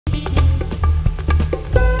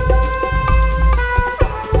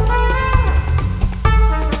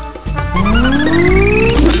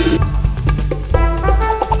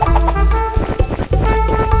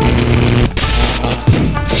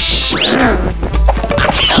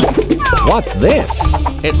What's this?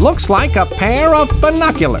 It looks like a pair of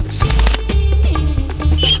binoculars.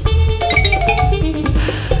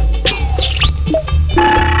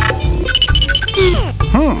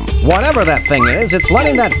 Whatever that thing is, it's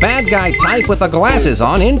letting that bad guy type with the glasses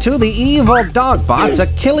on into the evil dogbot's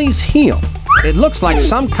Achilles heel. It looks like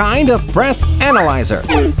some kind of breath analyzer.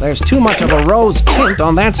 There's too much of a rose tint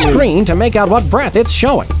on that screen to make out what breath it's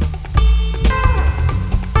showing.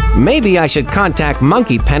 Maybe I should contact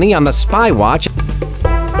Monkey Penny on the Spy Watch.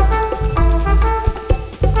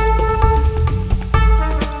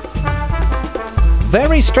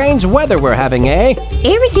 Very strange weather we're having, eh?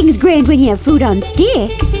 Everything's grand when you have food on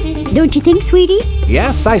stick. Don't you think, sweetie?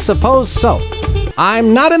 Yes, I suppose so.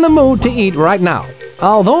 I'm not in the mood to eat right now.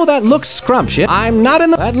 Although that looks scrumptious, I'm not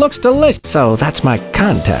in the... That looks delicious. So that's my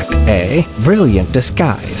contact, eh? Brilliant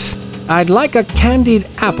disguise. I'd like a candied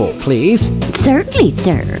apple, please. Certainly,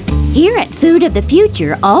 sir. Here at Food of the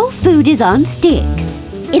Future, all food is on stick.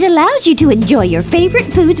 It allows you to enjoy your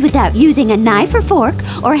favorite foods without using a knife or fork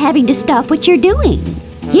or having to stop what you're doing.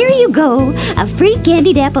 Here you go, a free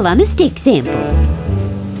candied apple on a stick sample.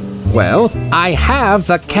 Well, I have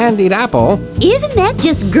the candied apple. Isn't that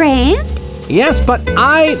just grand? Yes, but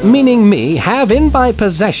I, meaning me, have in my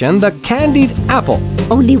possession the candied apple.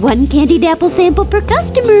 Only one candied apple sample per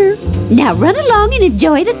customer. Now run along and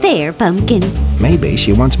enjoy the fair, Pumpkin. Maybe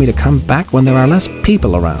she wants me to come back when there are less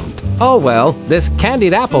people around. Oh well, this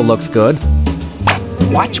candied apple looks good.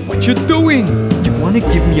 Watch what you're doing. You want to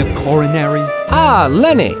give me a coronary? Ah,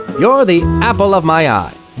 Lenny, you're the apple of my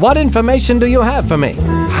eye. What information do you have for me?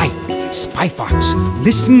 Hi, Spy Fox.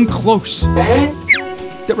 Listen close.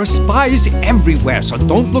 There are spies everywhere, so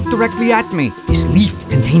don't look directly at me. This leaf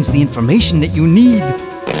contains the information that you need.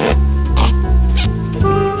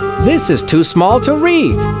 This is too small to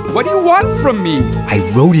read. What do you want from me? I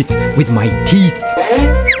wrote it with my teeth.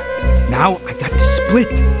 Now I got to split.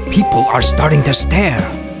 People are starting to stare.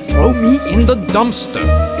 Throw me in the dumpster.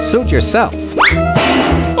 Suit yourself.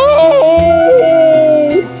 Oh!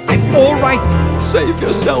 I'm all right. Save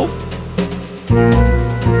yourself.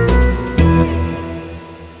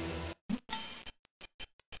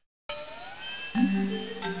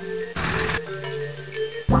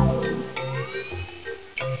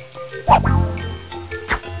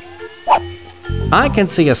 I can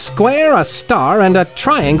see a square, a star, and a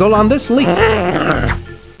triangle on this leaf.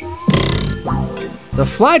 The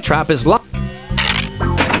fly trap is locked.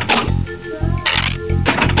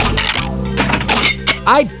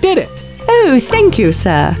 I did it! Oh, thank you,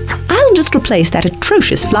 sir. I'll just replace that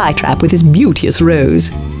atrocious fly trap with this beauteous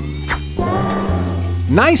rose.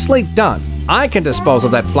 Nicely done. I can dispose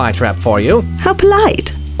of that fly trap for you. How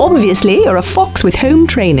polite. Obviously, you're a fox with home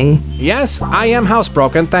training. Yes, I am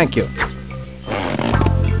housebroken, thank you.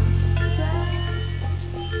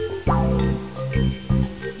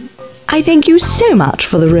 I thank you so much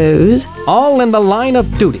for the rose. All in the line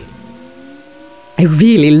of duty. I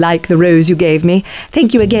really like the rose you gave me.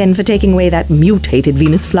 Thank you again for taking away that mutated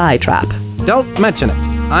Venus flytrap. Don't mention it.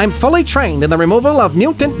 I'm fully trained in the removal of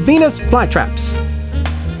mutant Venus flytraps.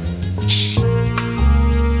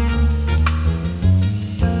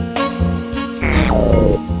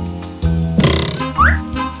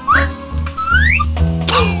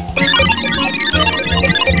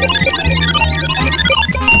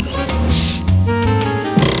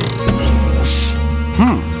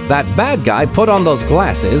 That bad guy put on those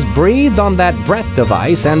glasses, breathed on that breath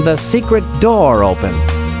device, and the secret door opened.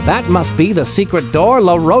 That must be the secret door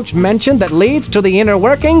LeRoach mentioned that leads to the inner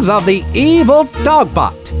workings of the evil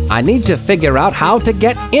dogbot. I need to figure out how to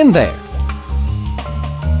get in there.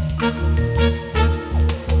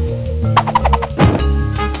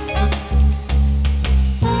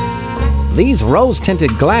 These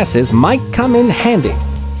rose-tinted glasses might come in handy.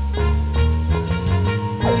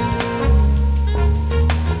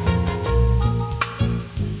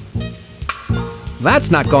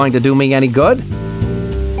 That's not going to do me any good.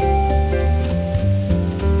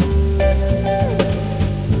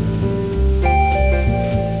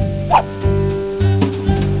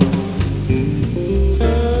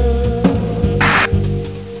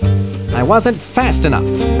 I wasn't fast enough.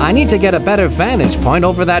 I need to get a better vantage point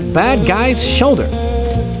over that bad guy's shoulder.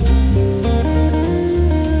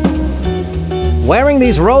 Wearing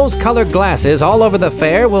these rose-colored glasses all over the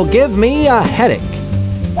fair will give me a headache.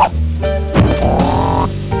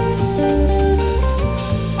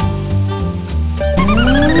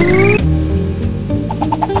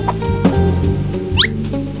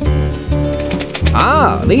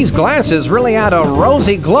 Ah, these glasses really add a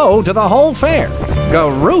rosy glow to the whole fair.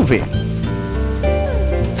 Groovy.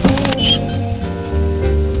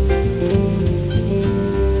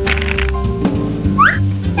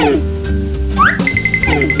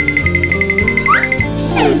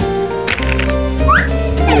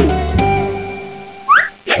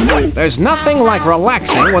 There's nothing like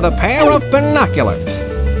relaxing with a pair of binoculars.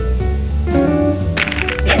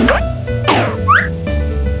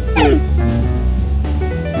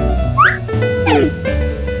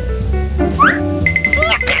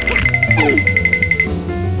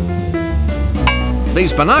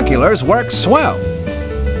 These binoculars work swell.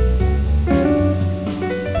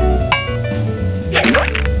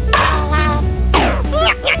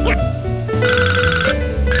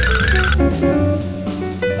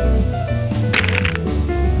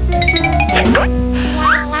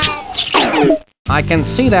 I can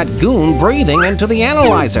see that goon breathing into the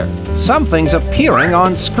analyzer. Something's appearing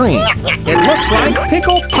on screen. It looks like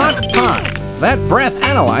pickle pot pie. That breath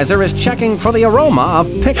analyzer is checking for the aroma of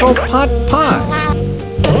pickle pot pie.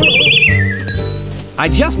 I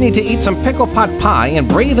just need to eat some pickle pot pie and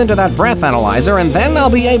breathe into that breath analyzer, and then I'll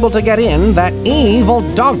be able to get in that evil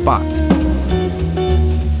dogbot.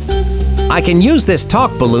 I can use this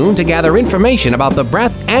talk balloon to gather information about the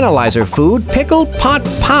breath analyzer food pickle pot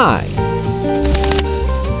pie.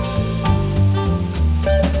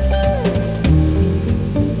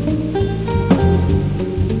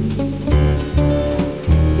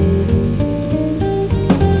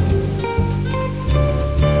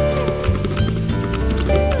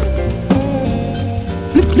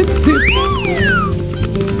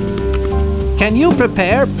 Can you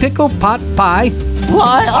prepare pickle pot pie?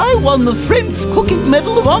 Why, I won the French Cooking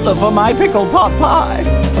Medal of Honor for my pickle pot pie.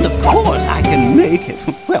 And of course I can make it.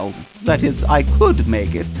 Well, that is, I could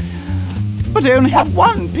make it. But I only have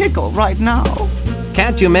one pickle right now.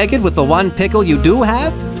 Can't you make it with the one pickle you do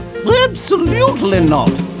have? Absolutely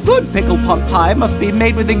not. Good pickle pot pie must be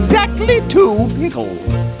made with exactly 2 pickles.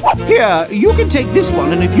 Here, you can take this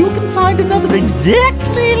one, and if you can find another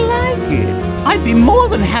exactly like it, I'd be more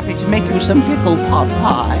than happy to make you some pickle pot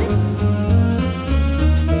pie.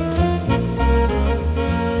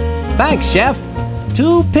 Thanks, Chef.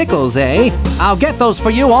 2 pickles, eh? I'll get those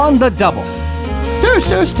for you on the double. Stir,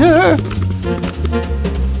 stir, stir.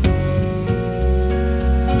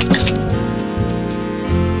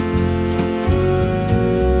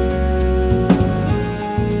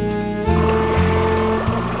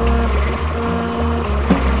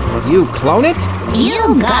 You clone it?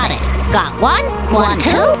 You got it. Got 1, 1, 2,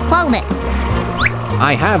 clone it.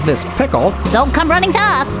 I have this pickle. Don't come running to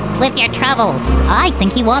us with your troubles. I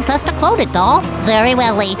think he wants us to clone it, doll. Very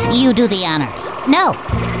well, Lee. You do the honors. No.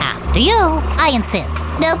 After you. I insist.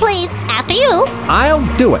 No, please. After you. I'll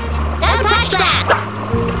do it. Don't touch that!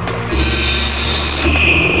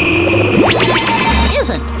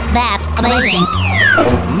 Isn't that amazing?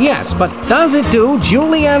 Yes, but does it do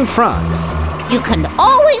julienne fries? You can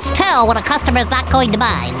always tell when a customer's not going to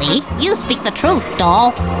buy, Lee. You speak the truth,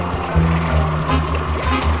 doll.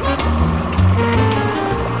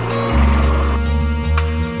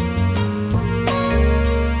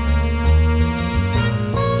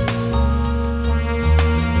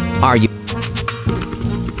 Are you?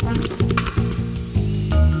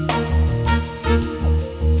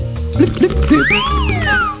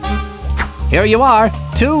 Here you are,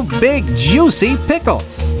 2 big juicy pickles.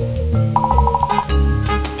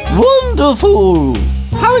 Wonderful!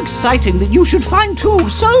 How exciting that you should find 2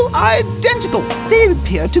 so identical. They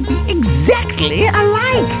appear to be exactly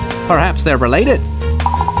alike. Perhaps they're related.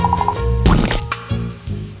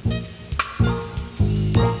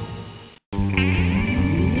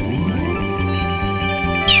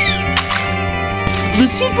 The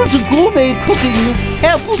secret to gourmet cooking is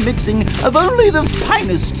careful mixing of only the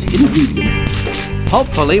finest ingredients.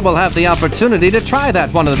 Hopefully we'll have the opportunity to try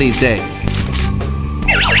that one of these days.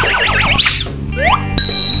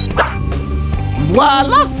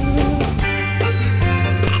 Voila!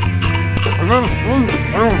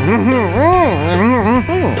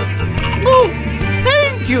 Oh,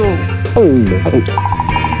 thank you!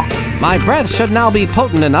 My breath should now be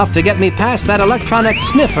potent enough to get me past that electronic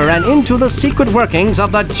sniffer and into the secret workings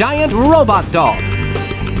of the giant robot dog.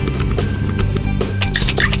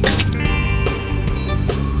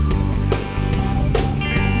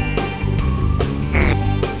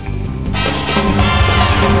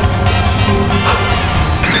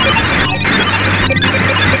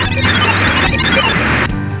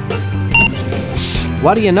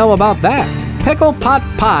 What do you know about that? Pickle pot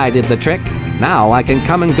pie did the trick. Now I can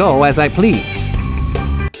come and go as I please.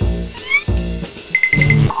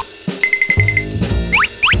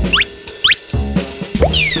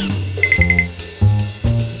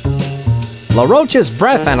 LeRoach's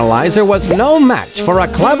breath analyzer was no match for a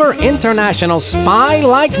clever international spy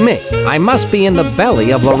like me. I must be in the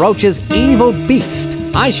belly of LeRoach's evil beast.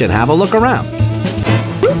 I should have a look around.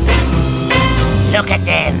 Look at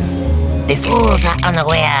them. The fools are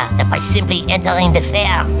unaware that by simply entering the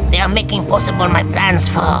fair, they are making possible my plans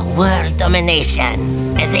for world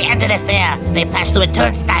domination. As they enter the fair, they pass through a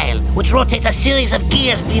turnstile, which rotates a series of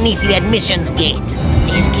gears beneath the admissions gate.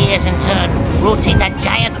 These gears, in turn, rotate a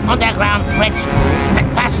giant underground trench that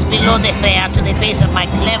passes below the fair to the base of my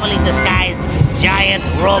cleverly disguised giant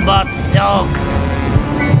robot dog.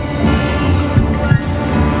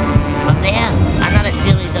 From there, another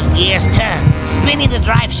series of gears turn, spinning the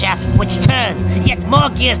drive shaft, which turn, yet more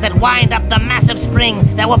gears that wind up the massive spring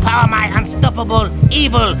that will power my unstoppable,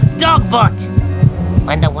 evil dogbot.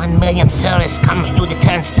 When the 1 millionth tourist comes through the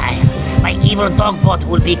turnstile, my evil dogbot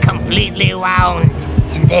will be completely wound.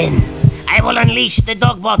 And then, I will unleash the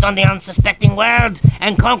dogbot on the unsuspecting world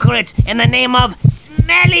and conquer it in the name of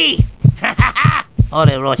Smelly! Ha ha ha! Oh,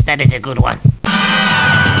 LeRoach, that is a good one.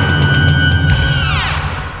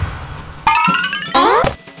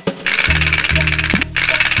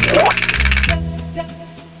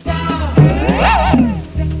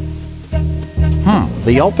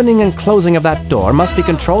 The opening and closing of that door must be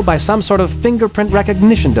controlled by some sort of fingerprint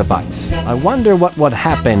recognition device. I wonder what would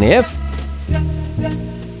happen if...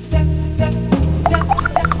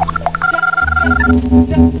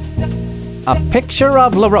 A picture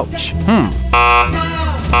of LeRoach.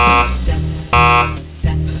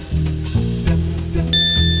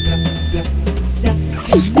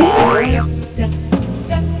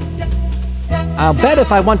 I'll bet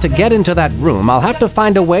if I want to get into that room, I'll have to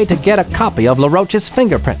find a way to get a copy of LeRoach's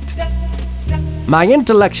fingerprint. My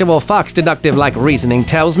intellectual fox deductive-like reasoning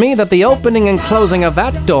tells me that the opening and closing of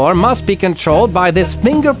that door must be controlled by this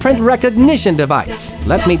fingerprint recognition device.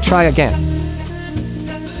 Let me try again.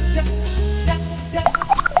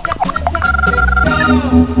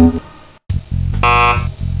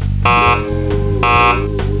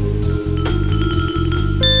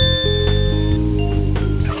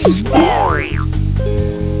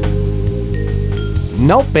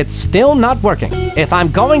 Nope, it's still not working. If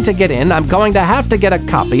I'm going to get in, I'm going to have to get a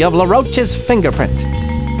copy of LeRoach's fingerprint.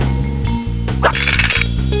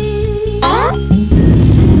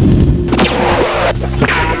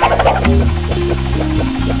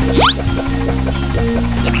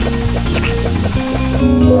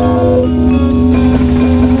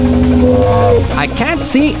 I can't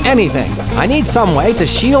see anything. I need some way to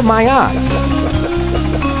shield my eyes.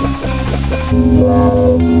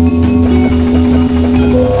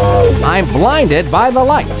 I'm blinded by the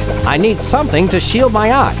light. I need something to shield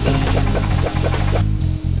my eyes.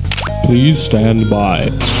 Please stand by.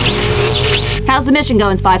 How's the mission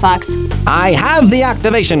going, Spy Fox? I have the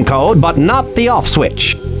activation code, but not the off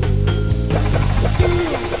switch.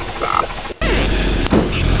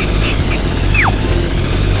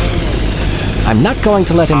 I'm not going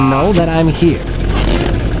to let him know that I'm here.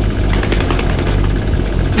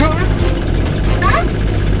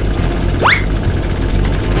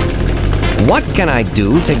 What can I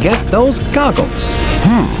do to get those goggles?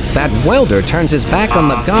 That welder turns his back on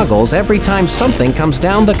the goggles every time something comes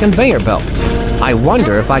down the conveyor belt. I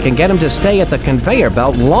wonder if I can get him to stay at the conveyor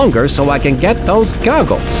belt longer so I can get those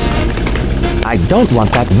goggles. I don't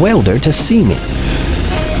want that welder to see me.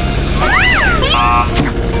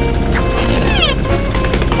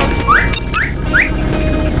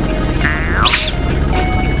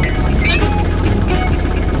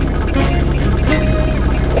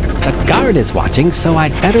 The guard is watching, so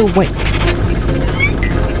I'd better wait.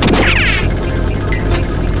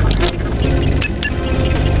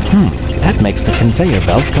 That makes the conveyor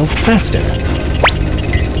belt go faster.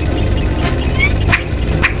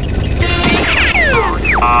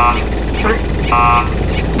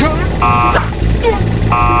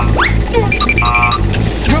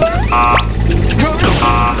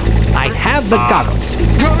 I have the goggles.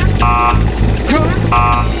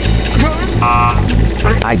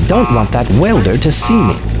 I don't want that welder to see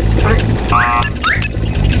me.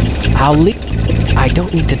 I'll leave. I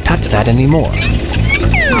don't need to touch that anymore.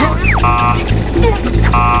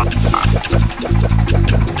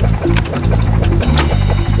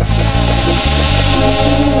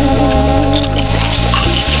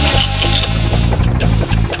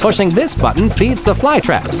 Pushing this button feeds the fly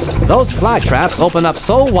traps. Those fly traps open up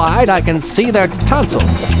so wide I can see their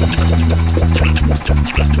tonsils.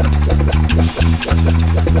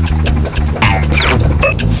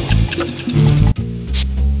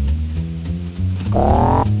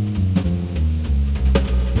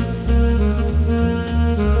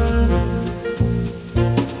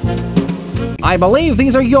 I believe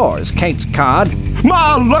these are yours, Capped Cod.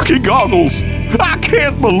 My lucky goggles! I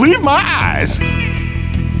can't believe my eyes!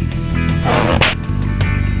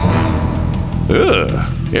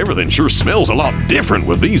 Ugh, Everything sure smells a lot different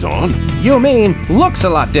with these on. You mean looks a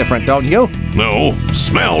lot different, don't you? No,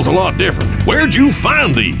 smells a lot different. Where'd you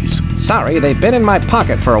find these? Sorry, they've been in my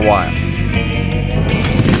pocket for a while.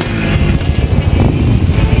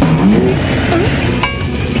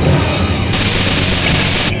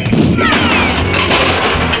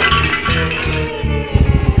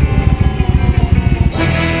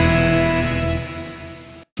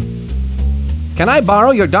 Can I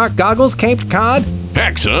borrow your dark goggles, Capped Cod?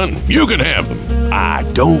 Heck, son, you can have them. I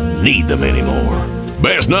don't need them anymore.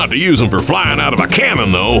 Best not to use them for flying out of a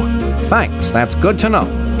cannon, though. Thanks, that's good to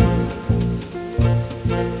know.